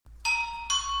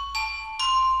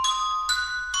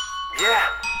Yeah.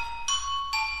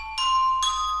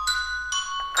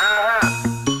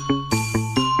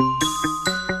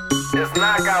 It's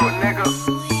KnocKOut, nigga.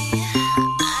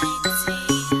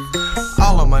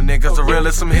 All of my niggas are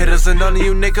really some hitters, and none of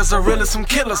you niggas are really some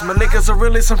killers. My niggas are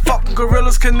really some fucking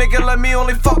gorillas, cause nigga like me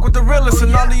only fuck with the realest.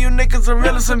 And all of you niggas are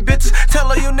really some bitches. Tell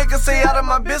all you niggas stay out of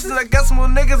my business. I guess more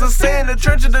niggas are saying the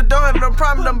trenches that don't have no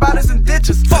problem, them bodies and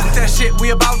ditches. Fuck that shit,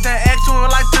 we about that action. We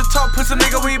like to talk, pussy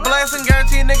nigga, we blasting.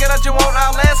 Guarantee nigga that you won't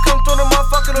outlast. Come through the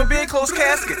motherfucker, no big close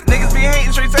casket. Niggas be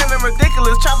hating, straight saying them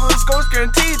ridiculous. Chopper with scopes,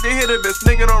 guaranteed they hit a bitch.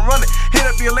 Nigga don't run it. Hit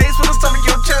up your legs with the stomach,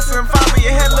 your chest, and follow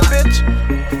your head, little bitch.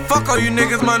 Fuck all you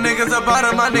niggas, my niggas are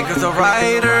bottom, my niggas are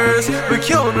riders. We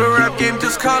killin' the rap game,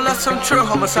 just call us some true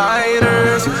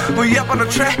homiciders. We up on the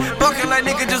track, bucking like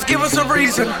nigga, just give us a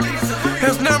reason.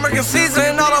 It's Duece-Murking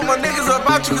season, all of my niggas are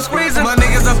about you squeezing. My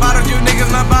niggas are about it, you niggas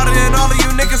not about it, and all of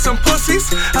you niggas some pussies.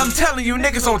 I'm telling you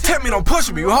niggas, don't tempt me, don't push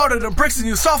me. You harder than bricks and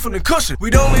you softer than cushion. We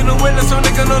don't need no witness, so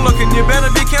nigga no looking. You better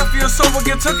be careful, your soul will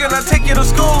get tooken. I take you to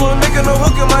school, little nigga no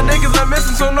hooking. My niggas are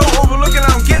missing, so no overlooking,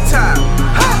 I don't get tired.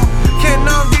 Can't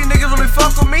none of these niggas really fuck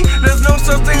with me. There's no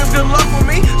such thing as good luck with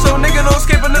me, so nigga no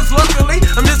escaping this luckily.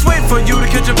 I'm just waiting for you to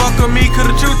catch a buck on me, cause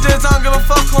the truth is I don't give a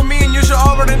fuck on me. And you should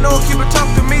already know, keep it tough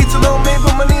to me. So don't make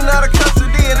put money out of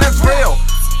custody, and that's real,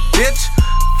 bitch.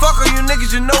 Fuck all you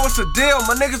niggas, you know it's a deal.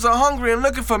 My niggas are hungry and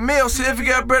looking for meals. See if you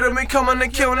got bread of me, come on and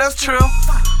kill, and that's true,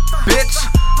 bitch.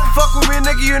 Fuck with me,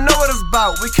 nigga, you know what it's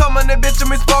about. We come on that bitch and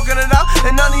we sparking it out,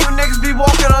 and none of you niggas be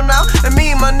walking on out. And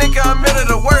me and my nigga, I'm really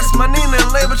the worst. My Nina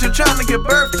and Lay, but you're trying to get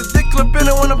birthed. The dick clip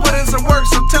in it when I put in some work.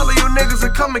 So tell all you niggas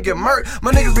to come and get murked.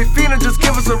 My niggas be fiending, just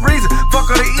give us a reason. Fuck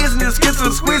all the easy, just get to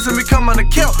the squeeze and we come on the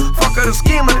kill. Fuck all the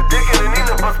scheming, the dick and the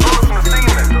Nina, bust bullets from the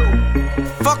semen.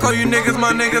 Fuck all you niggas,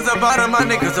 my niggas are bottom, my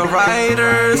niggas are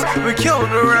riders. We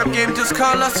killin' the rap game, just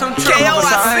call us some true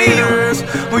homiciders.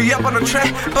 We up on the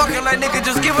track, bucking like nigga,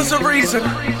 just give us a reason.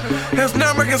 It's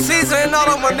Duece-Murking season, all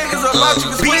of my niggas are about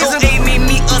you squeezing. B.O.A. made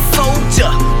me a soldier,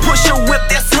 push a whip,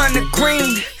 that's 100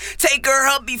 green. Take her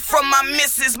hubby from my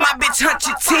missus, my bitch hunt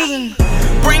your team.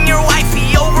 Bring your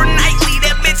wifey over nightly,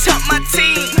 that bitch hunt my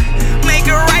team. Make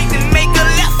her right and make her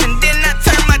left, and then I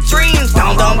turn my dreams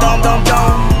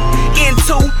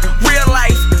into real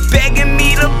life, begging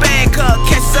me to bag her.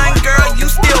 Catch son, girl, you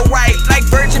still right. Like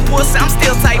virgin pussy, I'm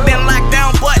still tight. Been locked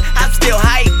down, but I'm still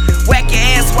hype. Whack your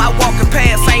ass while walking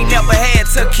past. Ain't never had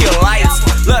to kill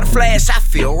lights. Love the flash, I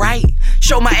feel right.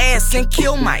 Show my ass and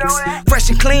kill mics. Fresh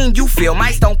and clean, you feel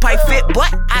mics. Don't pipe fit,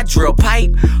 but I drill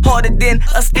pipe. Harder than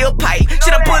a steel pipe.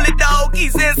 Should I pull it, dog?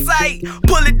 He's in sight.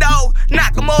 Pull it, dog.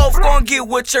 Knock him off. Gon' get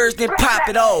what's yours, then pop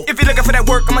it off. If you're looking for that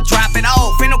work, I'ma drop it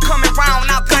off. Ain't no coming round,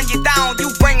 I'll gun you down.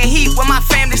 You bringing heat when my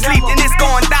family sleep, and it's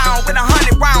going down with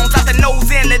 100 rounds out the nose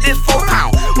end of this 4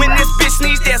 pound. When this bitch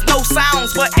sneeze, there's no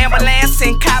sounds but ambulance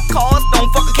and cop cars. Don't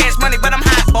fucking cash money, but I'm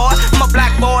hot, boy. I'm a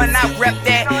black boy and I rep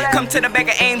that. Come to the back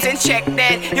of Ames and check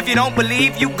that. If you don't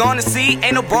believe, you gonna see.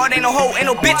 Ain't no broad, ain't no hoe, ain't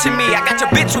no bitch in me. I got your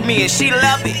bitch with me and she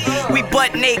love it. We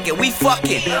butt naked, we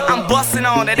fucking. I'm busting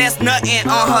on her, that's nothing.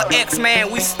 On her ex,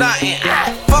 man, we stunting.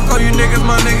 Fuck all you niggas,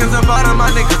 my niggas are bottom, my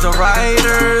niggas are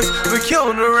riders. We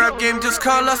killin' the rap game, just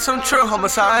call us some true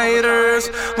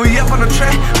homiciders. We up on the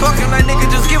track, bucking like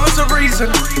nigga, just give us a reason.